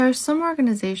There are some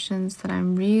organizations that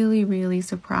I'm really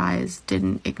surprised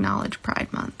didn't acknowledge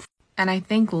Pride Month. And I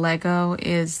think LEGO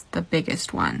is the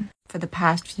biggest one. For the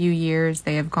past few years,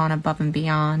 they have gone above and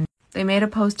beyond. They made a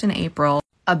post in April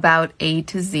about A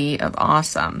to Z of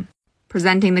awesome,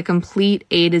 presenting the complete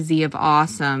A to Z of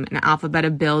awesome, an alphabet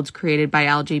of builds created by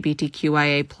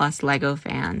LGBTQIA plus LEGO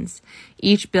fans.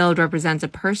 Each build represents a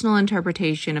personal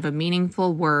interpretation of a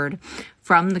meaningful word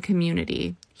from the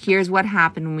community. Here's what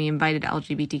happened when we invited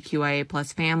LGBTQIA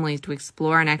plus families to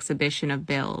explore an exhibition of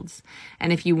builds.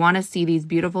 And if you want to see these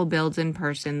beautiful builds in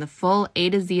person, the full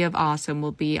A to Z of awesome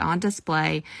will be on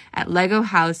display at LEGO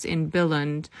House in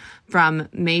Billund from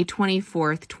May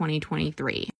 24th,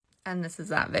 2023. And this is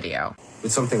that video.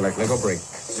 With something like Lego Brick,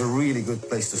 it's a really good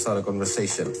place to start a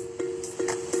conversation.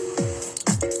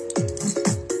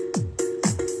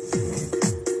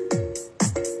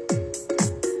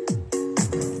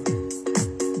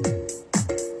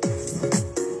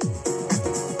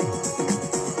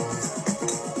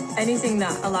 Anything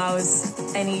that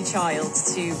allows any child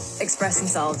to express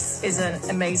themselves is an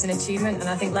amazing achievement, and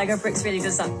I think Lego Bricks really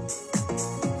does that.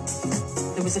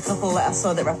 There was a couple that I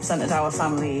saw that represented our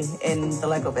family in the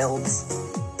Lego builds.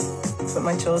 For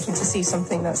my children to see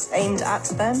something that's aimed at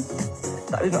them,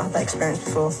 that we've not had that experience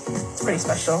before, it's pretty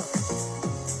special.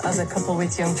 As a couple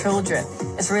with young children,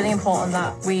 it's really important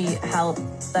that we help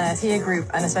their peer group,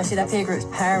 and especially their peer group's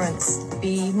parents,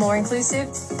 be more inclusive.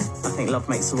 I think love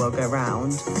makes the world go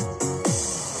round.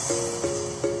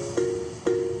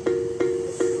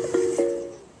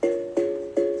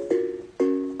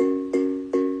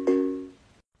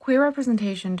 Queer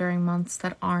representation during months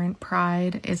that aren't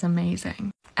Pride is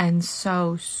amazing and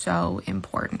so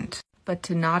important. But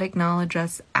to not acknowledge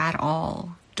us at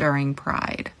all during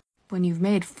Pride, when you've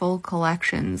made full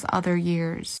collections other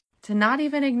years, to not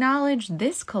even acknowledge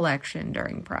this collection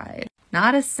during Pride,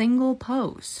 not a single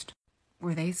post.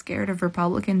 Were they scared of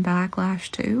Republican backlash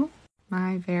too?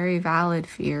 My very valid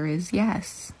fear is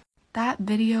yes. That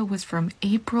video was from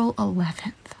April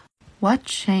 11th. What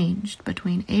changed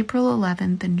between April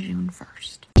 11th and June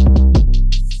 1st?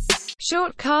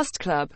 Short Cast Club